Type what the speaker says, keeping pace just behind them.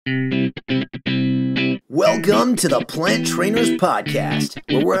Welcome to the Plant Trainers Podcast,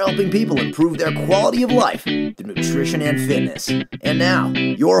 where we're helping people improve their quality of life through nutrition and fitness. And now,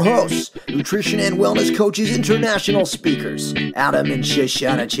 your hosts, nutrition and wellness coaches, international speakers, Adam and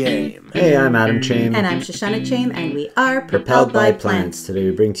Shoshana Chaim. Hey, I'm Adam Chaim. And I'm Shoshana Chaim, and we are Propelled by Plants. Today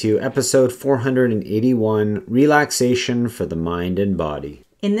we bring to you episode 481, Relaxation for the Mind and Body.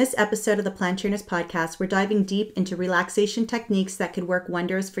 In this episode of the Plant Trainers Podcast, we're diving deep into relaxation techniques that could work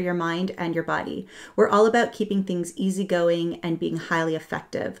wonders for your mind and your body. We're all about keeping things easygoing and being highly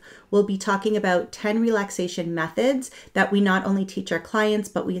effective. We'll be talking about 10 relaxation methods that we not only teach our clients,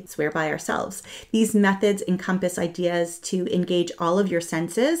 but we swear by ourselves. These methods encompass ideas to engage all of your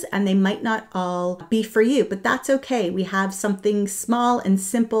senses, and they might not all be for you, but that's okay. We have something small and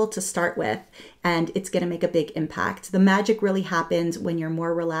simple to start with, and it's going to make a big impact. The magic really happens when you're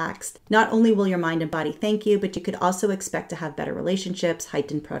more relaxed. Not only will your mind and body thank you, but you could also expect to have better relationships,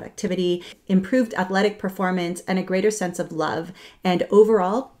 heightened productivity, improved athletic performance, and a greater sense of love, and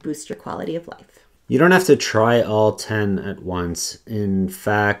overall boost your quality of life. You don't have to try all 10 at once. In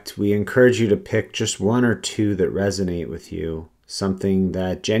fact, we encourage you to pick just one or two that resonate with you. Something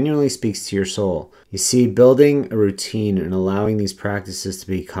that genuinely speaks to your soul. You see, building a routine and allowing these practices to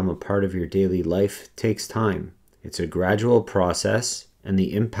become a part of your daily life takes time. It's a gradual process, and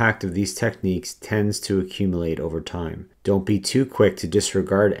the impact of these techniques tends to accumulate over time. Don't be too quick to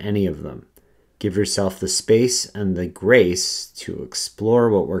disregard any of them. Give yourself the space and the grace to explore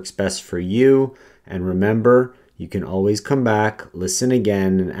what works best for you, and remember, you can always come back, listen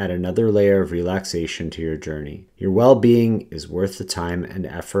again, and add another layer of relaxation to your journey. Your well-being is worth the time and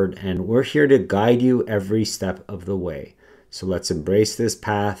effort, and we're here to guide you every step of the way. So let's embrace this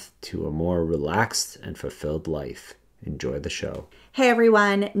path to a more relaxed and fulfilled life. Enjoy the show. Hey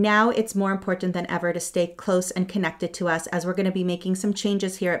everyone, now it's more important than ever to stay close and connected to us as we're going to be making some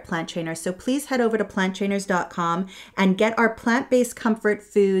changes here at Plant Trainers. So please head over to planttrainers.com and get our plant-based comfort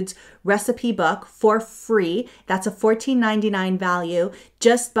foods recipe book for free. That's a $14.99 value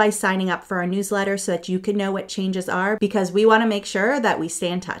just by signing up for our newsletter so that you can know what changes are, because we want to make sure that we stay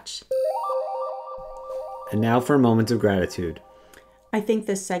in touch. And now for a moment of gratitude. I think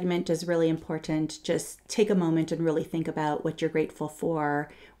this segment is really important. Just take a moment and really think about what you're grateful for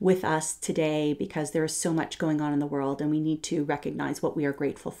with us today, because there is so much going on in the world and we need to recognize what we are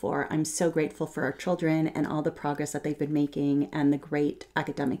grateful for. I'm so grateful for our children and all the progress that they've been making and the great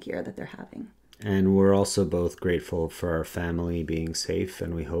academic year that they're having. And we're also both grateful for our family being safe,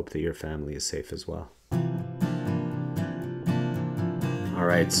 and we hope that your family is safe as well. All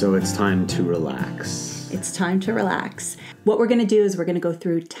right, so it's time to relax. It's time to relax. What we're going to do is we're going to go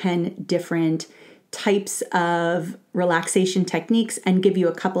through 10 different types of relaxation techniques and give you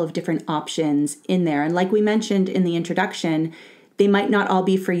a couple of different options in there. And like we mentioned in the introduction, they might not all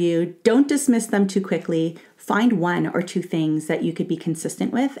be for you. Don't dismiss them too quickly. Find one or two things that you could be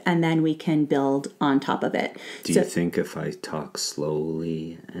consistent with, and then we can build on top of it. Do you think if I talk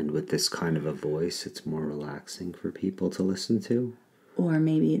slowly and with this kind of a voice, it's more relaxing for people to listen to? Or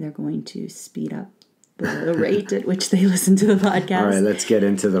maybe they're going to speed up the rate at which they listen to the podcast. All right, let's get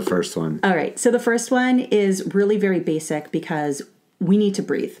into the first one. All right, so the first one is really very basic because we need to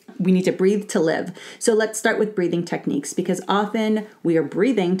breathe. We need to breathe to live. So let's start with breathing techniques, because often we are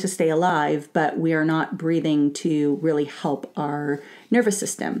breathing to stay alive, but we are not breathing to really help our nervous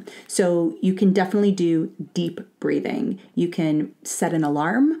system. So you can definitely do deep breathing. You can set an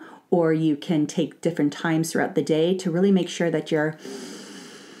alarm, or you can take different times throughout the day to really make sure that you're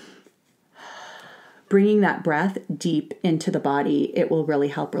bringing that breath deep into the body. It will really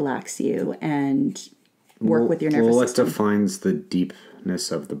help relax you and work with your nervous system. What defines the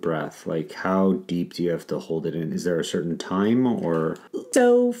deepness of the breath? Like, how deep do you have to hold it in? Is there a certain time, or?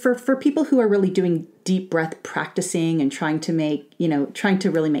 So for people who are really doing deep breath practicing and trying to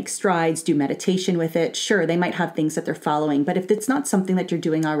really make strides, do meditation with it, sure, they might have things that they're following. But if it's not something that you're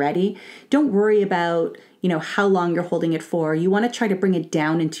doing already, don't worry about how long you're holding it for. You want to try to bring it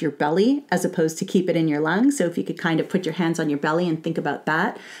down into your belly as opposed to keep it in your lungs. So if you could kind of put your hands on your belly and think about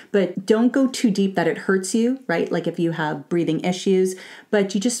that, but don't go too deep that it hurts you, right? Like if you have breathing issues,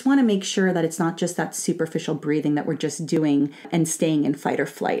 but you just want to make sure that it's not just that superficial breathing that we're just doing and staying in fight or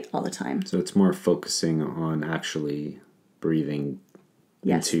flight all the time. So it's more focusing on actually breathing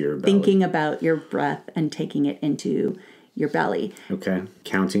into your belly. Thinking about your breath and taking it into your belly. Okay.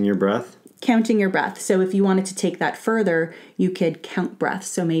 Counting your breath? Counting your breath. So if you wanted to take that further, you could count breaths.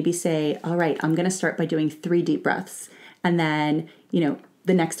 So maybe say, all right, I'm going to start by doing 3 deep breaths. And then,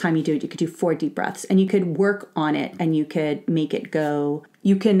 the next time you do it, you could do 4 deep breaths. And you could work on it and you could make it go.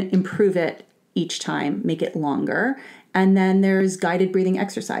 You can improve it each time, make it longer. And then there's guided breathing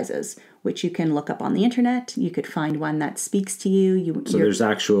exercises, which you can look up on the internet. You could find one that speaks to you. So there's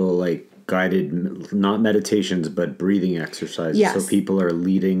actual like guided, not meditations, but breathing exercises. Yes. So people are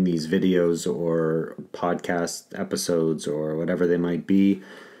leading these videos or podcast episodes or whatever they might be,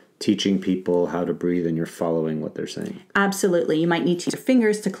 teaching people how to breathe, and you're following what they're saying. Absolutely. You might need to use your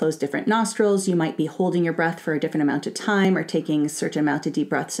fingers to close different nostrils. You might be holding your breath for a different amount of time or taking a certain amount of deep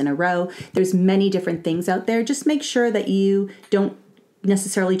breaths in a row. There's many different things out there. Just make sure that you don't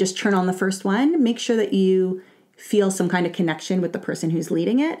necessarily just turn on the first one. Make sure that you feel some kind of connection with the person who's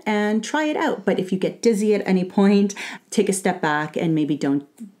leading it and try it out. But if you get dizzy at any point, take a step back and maybe don't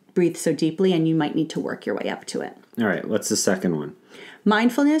breathe so deeply, and you might need to work your way up to it. All right. What's the second one?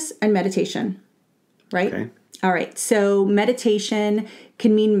 Mindfulness and meditation, right? Okay. All right. So meditation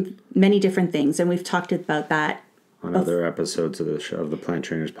can mean many different things, and we've talked about that On other episodes of the show, of the Plant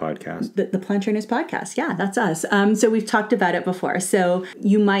Trainers podcast. The Plant Trainers podcast. Yeah, that's us. So we've talked about it before. So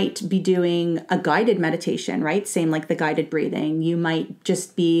you might be doing a guided meditation, right? Same like the guided breathing. You might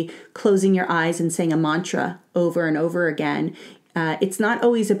just be closing your eyes and saying a mantra over and over again. It's not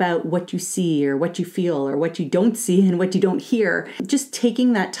always about what you see or what you feel or what you don't see and what you don't hear. Just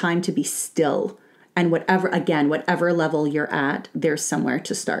taking that time to be still, and whatever level you're at, there's somewhere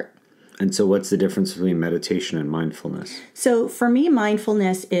to start. And so what's the difference between meditation and mindfulness? So for me,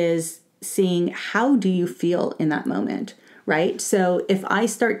 mindfulness is seeing how do you feel in that moment, right? So if I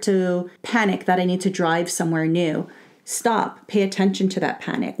start to panic that I need to drive somewhere new, stop, pay attention to that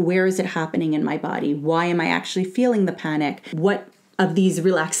panic. Where is it happening in my body? Why am I actually feeling the panic? What of these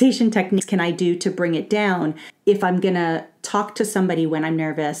relaxation techniques can I do to bring it down? If I'm going to talk to somebody when I'm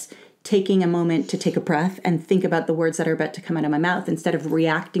nervous, taking a moment to take a breath and think about the words that are about to come out of my mouth instead of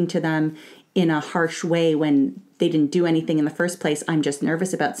reacting to them in a harsh way when they didn't do anything in the first place. I'm just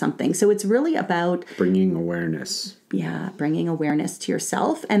nervous about something. So it's really about bringing awareness. Yeah, bringing awareness to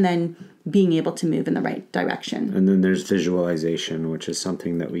yourself and then being able to move in the right direction. And then there's visualization, which is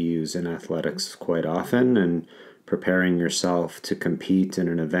something that we use in athletics quite often, and preparing yourself to compete in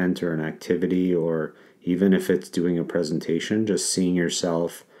an event or an activity, or even if it's doing a presentation, just seeing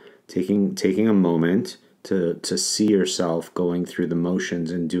yourself taking a moment to see yourself going through the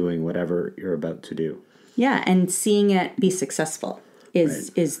motions and doing whatever you're about to do. Yeah, and seeing it be successful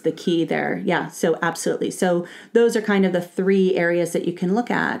is the key there. Yeah, so absolutely. So those are kind of the three areas that you can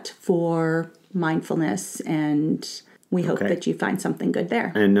look at for mindfulness, and we hope that you find something good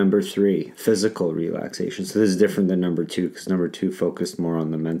there. And number 3, physical relaxation. So this is different than number 2, because number 2 focused more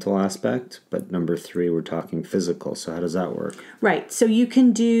on the mental aspect, but number 3, we're talking physical. So how does that work? Right. So you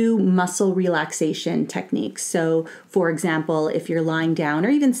can do muscle relaxation techniques. So for example, if you're lying down or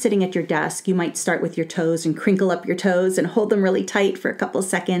even sitting at your desk, you might start with your toes and crinkle up your toes and hold them really tight for a couple of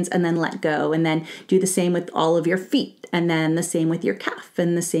seconds and then let go. And then do the same with all of your feet, and then the same with your calf,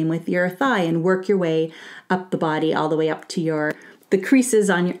 and the same with your thigh, and work your way up the body all the way up to the creases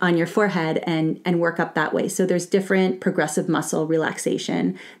on your forehead and work up that way. So there's different progressive muscle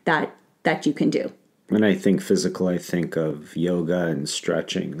relaxation that you can do. When I think physical, I think of yoga and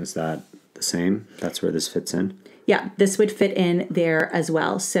stretching. Is that the same? That's where this fits in? Yeah, this would fit in there as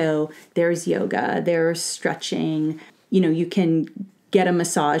well. So there's yoga, there's stretching, you can get a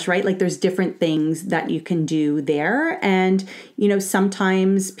massage, right? Like there's different things that you can do there. And,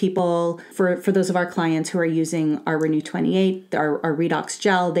 sometimes people, for those of our clients who are using our Renew 28, our Redox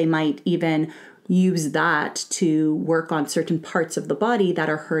gel, they might even use that to work on certain parts of the body that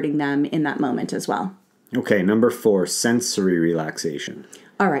are hurting them in that moment as well. Okay, number 4, sensory relaxation.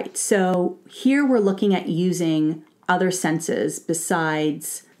 All right, so here we're looking at using other senses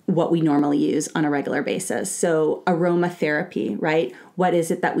besides what we normally use on a regular basis. So aromatherapy, right? What is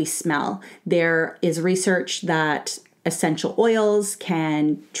it that we smell? There is research that essential oils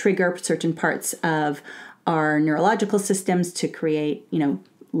can trigger certain parts of our neurological systems to create,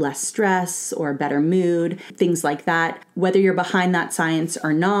 less stress or better mood, things like that. Whether you're behind that science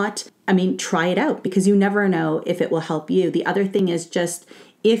or not, try it out, because you never know if it will help you. The other thing is just,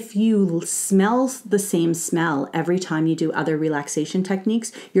 if you smell the same smell every time you do other relaxation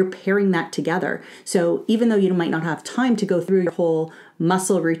techniques, you're pairing that together. So even though you might not have time to go through your whole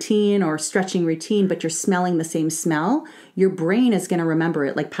muscle routine or stretching routine, but you're smelling the same smell, your brain is going to remember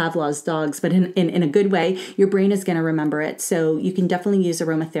it, like Pavlov's dogs, but in a good way. Your brain is going to remember it. So you can definitely use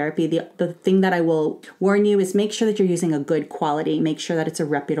aromatherapy. The thing that I will warn you is make sure that you're using a good quality. Make sure that it's a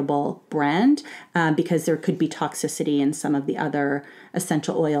reputable brand, because there could be toxicity in some of the other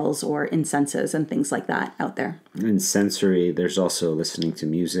essential oils or incenses and things like that out there. And sensory, there's also listening to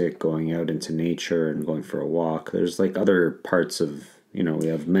music, going out into nature and going for a walk. There's like other parts of we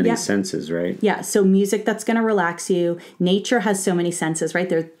have many senses, right? Yeah, so music that's going to relax you. Nature has so many senses, right?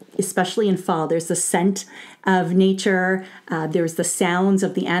 There, especially in fall, there's the scent of nature. There's the sounds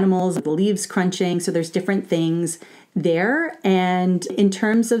of the animals, the leaves crunching. So there's different things there. And in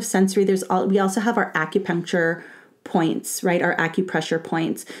terms of sensory, we also have our acupuncture points, right? Our acupressure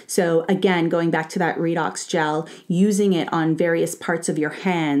points. So again, going back to that redox gel, using it on various parts of your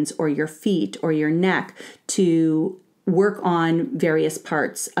hands or your feet or your neck to work on various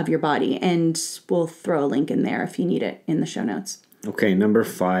parts of your body. And we'll throw a link in there if you need it in the show notes. Okay, number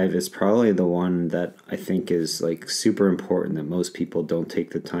 5 is probably the one that I think is like super important that most people don't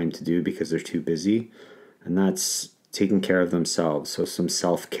take the time to do because they're too busy. And that's taking care of themselves. So some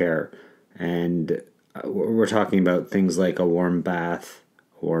self-care. And we're talking about things like a warm bath,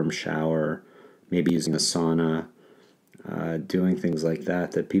 a warm shower, maybe using a sauna, doing things like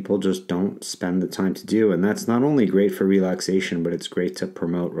that people just don't spend the time to do. And that's not only great for relaxation, but it's great to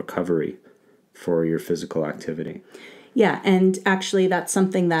promote recovery for your physical activity. Yeah, and actually that's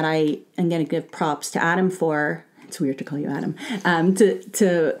something that I am going to give props to Adam for. It's weird to call you Adam.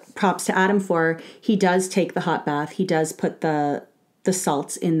 To props to Adam for. He does take the hot bath. He does put the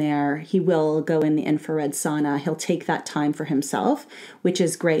salts in there. He will go in the infrared sauna. He'll take that time for himself, which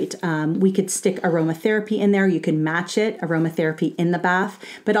is great. We could stick aromatherapy in there. You can match it, aromatherapy in the bath,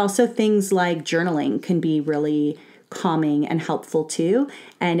 but also things like journaling can be really calming and helpful too.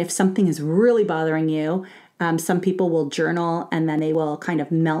 And if something is really bothering you, some people will journal and then they will kind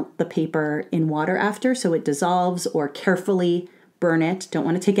of melt the paper in water after so it dissolves, or carefully burn it. Don't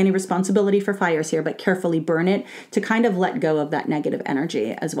want to take any responsibility for fires here, but carefully burn it to kind of let go of that negative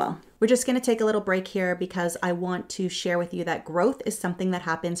energy as well. We're just going to take a little break here because I want to share with you that growth is something that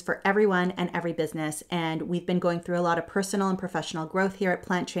happens for everyone and every business. And we've been going through a lot of personal and professional growth here at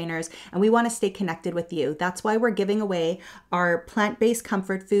Plant Trainers, and we want to stay connected with you. That's why we're giving away our plant-based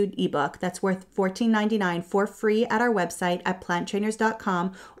comfort food ebook that's worth $14.99 for free at our website at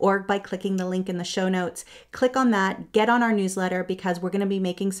planttrainers.com, or by clicking the link in the show notes. Click on that, get on our newsletter, because we're going to be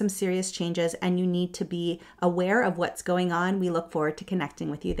making some serious changes and you need to be aware of what's going on. We look forward to connecting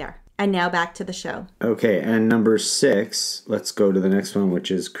with you there. And now back to the show. Okay, and number 6, let's go to the next one,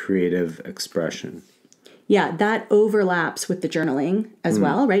 which is creative expression. Yeah, that overlaps with the journaling as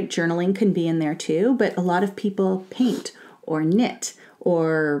well, right? Journaling can be in there too, but a lot of people paint or knit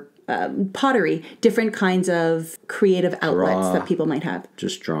or pottery, different kinds of creative outlets that people might have.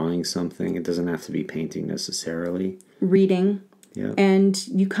 Just drawing something. It doesn't have to be painting necessarily. Reading. Yeah. And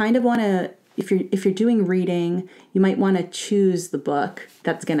you kind of want to, if you're doing reading, you might want to choose the book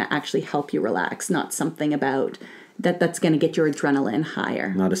that's going to actually help you relax, not something about that's going to get your adrenaline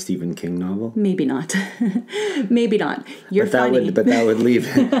higher. Not a Stephen King novel? Maybe not. Maybe not. You're funny. That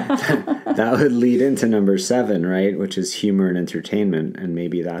would lead into number 7, right? Which is humor and entertainment. And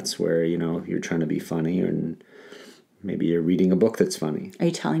maybe that's where, you're trying to be funny, and maybe you're reading a book that's funny. Are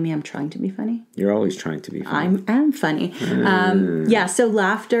you telling me I'm trying to be funny? You're always trying to be funny. I am funny. Yeah, so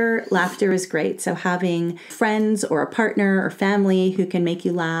laughter is great. So having friends or a partner or family who can make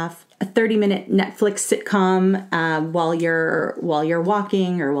you laugh. A 30-minute Netflix sitcom while you're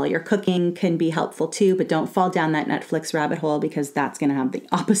walking or while you're cooking can be helpful too, but don't fall down that Netflix rabbit hole because that's going to have the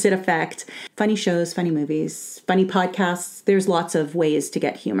opposite effect. Funny shows, funny movies, funny podcasts. There's lots of ways to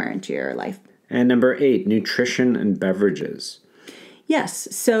get humor into your life. And number 8, nutrition and beverages. Yes.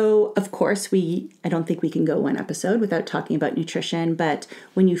 So, of course, I don't think we can go one episode without talking about nutrition, but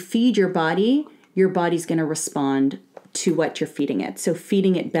when you feed your body's going to respond to what you're feeding it. So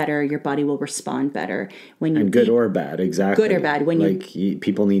feeding it better, your body will respond better. Good or bad, exactly. Good or bad.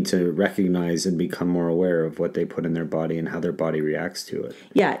 People need to recognize and become more aware of what they put in their body and how their body reacts to it.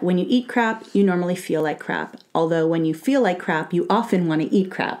 Yeah, when you eat crap, you normally feel like crap. Although when you feel like crap, you often want to eat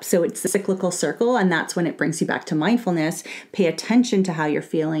crap. So it's a cyclical circle, and that's when it brings you back to mindfulness. Pay attention to how you're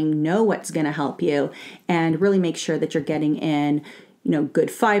feeling, know what's going to help you, and really make sure that you're getting in, good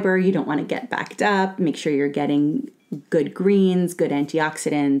fiber. You don't want to get backed up. Make sure you're getting good greens, good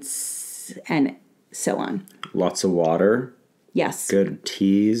antioxidants, and so on. Lots of water. Yes. Good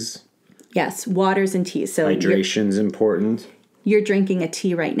teas. Yes, waters and teas. So hydration's important. You're drinking a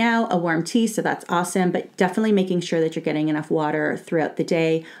tea right now, a warm tea, so that's awesome, but definitely making sure that you're getting enough water throughout the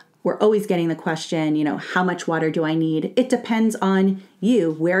day. We're always getting the question, how much water do I need? It depends on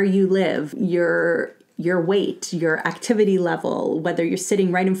you, where you live, your weight, your activity level, whether you're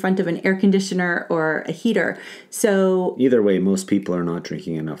sitting right in front of an air conditioner or a heater. So either way, most people are not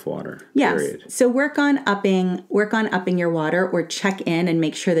drinking enough water. Yes. Period. So work on upping your water, or check in and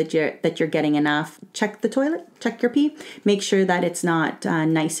make sure that you're getting enough. Check the toilet, check your pee. Make sure that it's not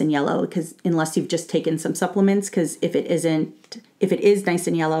nice and yellow, because unless you've just taken some supplements, because if it isn't if it is nice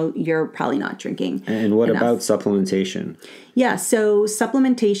and yellow, you're probably not drinking. And what enough. about supplementation? Yeah, so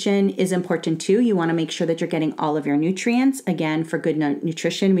supplementation is important too. You want to make sure that you're getting all of your nutrients. Again, for good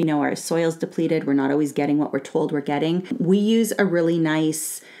nutrition, we know our soil's depleted. We're not always getting what we're told we're getting. We use a really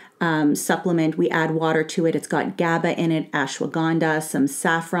nice supplement. We add water to it. It's got GABA in it, ashwagandha, some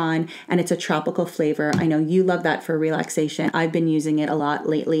saffron, and it's a tropical flavor. I know you love that for relaxation. I've been using it a lot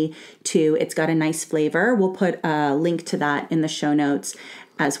lately too. It's got a nice flavor. We'll put a link to that in the show notes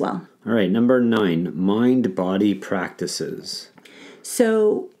as well. All right, number 9, mind-body practices.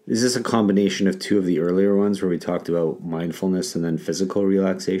 So is this a combination of two of the earlier ones where we talked about mindfulness and then physical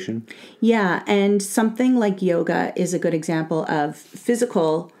relaxation? Yeah, and something like yoga is a good example of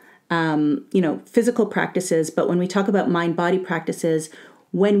physical practices. But when we talk about mind-body practices,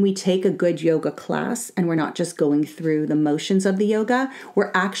 when we take a good yoga class and we're not just going through the motions of the yoga,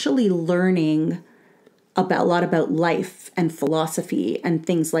 we're actually learning a lot about life and philosophy and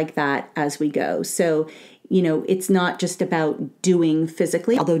things like that as we go. So, it's not just about doing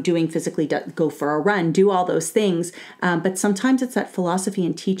physically, although doing physically, go for a run, do all those things. But sometimes it's that philosophy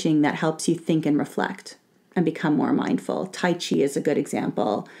and teaching that helps you think and reflect and become more mindful. Tai Chi is a good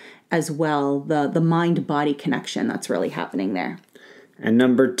example as well. The mind-body connection that's really happening there. And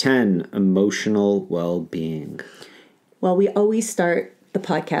number 10, emotional well-being. Well, we always start the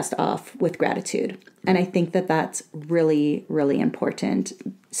podcast off with gratitude. And I think that that's really, really important.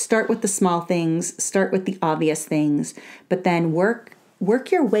 Start with the small things, start with the obvious things, but then work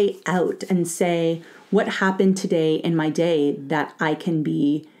your way out and say, what happened today in my day that I can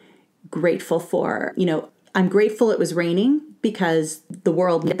be grateful for? I'm grateful it was raining because the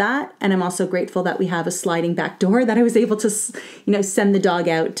world needed that. And I'm also grateful that we have a sliding back door that I was able to, send the dog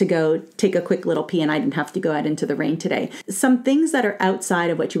out to go take a quick little pee and I didn't have to go out into the rain today. Some things that are outside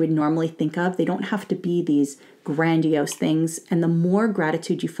of what you would normally think of, they don't have to be these grandiose things. And the more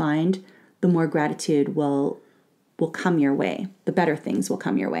gratitude you find, the more gratitude will come your way. The better things will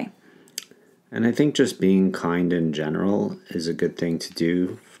come your way. And I think just being kind in general is a good thing to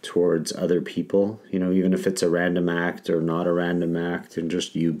do towards other people, even if it's a random act or not a random act, and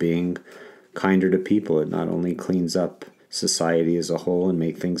just you being kinder to people. It not only cleans up society as a whole and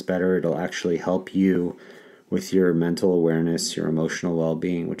make things better, it'll actually help you with your mental awareness, your emotional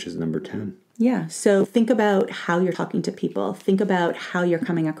well-being, which is number 10. Yeah. So think about how you're talking to people. Think about how you're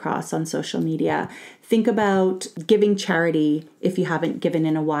coming across on social media. Think about giving charity if you haven't given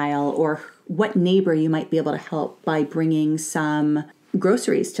in a while, or what neighbor you might be able to help by bringing some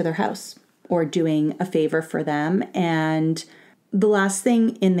groceries to their house or doing a favor for them. And the last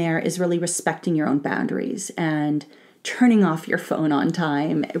thing in there is really respecting your own boundaries and turning off your phone on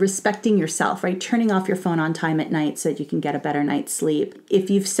time, respecting yourself, right? Turning off your phone on time at night so that you can get a better night's sleep. If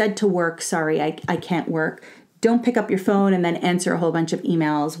you've said to work, sorry, I can't work, don't pick up your phone and then answer a whole bunch of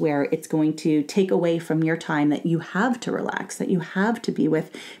emails where it's going to take away from your time that you have to relax, that you have to be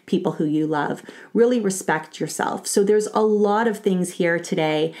with people who you love. Really respect yourself. So there's a lot of things here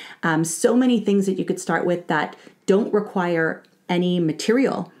today, so many things that you could start with that don't require any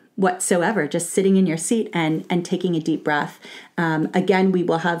material whatsoever, just sitting in your seat and taking a deep breath. Again, we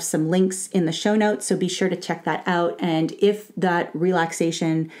will have some links in the show notes, so be sure to check that out. And if that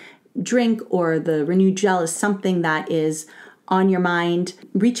relaxation drink or the renewed gel is something that is on your mind,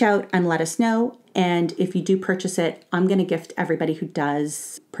 reach out and let us know. And if you do purchase it, I'm going to gift everybody who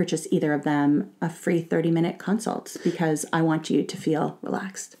does purchase either of them a free 30-minute consult because I want you to feel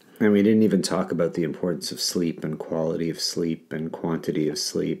relaxed. And we didn't even talk about the importance of sleep and quality of sleep and quantity of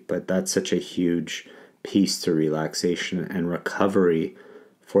sleep, but that's such a huge piece to relaxation and recovery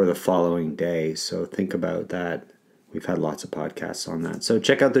for the following day. So think about that. We've had lots of podcasts on that. So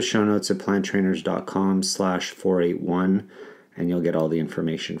check out the show notes at planttrainers.com/481 and you'll get all the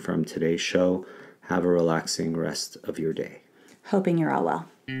information from today's show. Have a relaxing rest of your day. Hoping you're all well.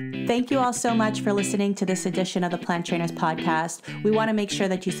 Thank you all so much for listening to this edition of the Plant Trainers Podcast. We want to make sure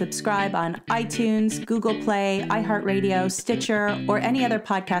that you subscribe on iTunes, Google Play, iHeartRadio, Stitcher, or any other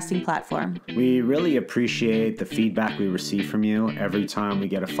podcasting platform. We really appreciate the feedback we receive from you. Every time we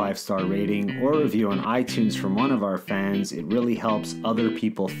get a 5-star rating or review on iTunes from one of our fans, it really helps other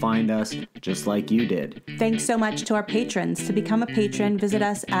people find us just like you did. Thanks so much to our patrons. To become a patron, visit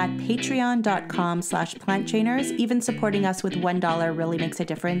us at patreon.com/planttrainers. Even supporting us with $1 really makes a difference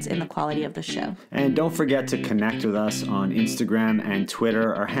difference in the quality of the show. And don't forget to connect with us on Instagram and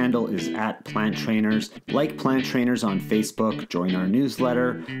Twitter. Our handle is @PlantTrainers. Like Plant Trainers on Facebook, join our newsletter,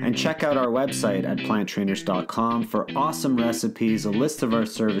 and check out our website at planttrainers.com for awesome recipes, a list of our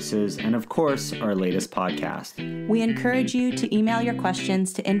services, and of course, our latest podcast. We encourage you to email your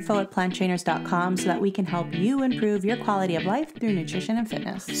questions to info@planttrainers.com so that we can help you improve your quality of life through nutrition and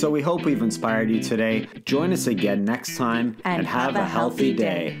fitness. So we hope we've inspired you today. Join us again next time and have a healthy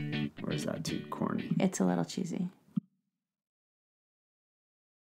day. Or is that too corny? It's a little cheesy.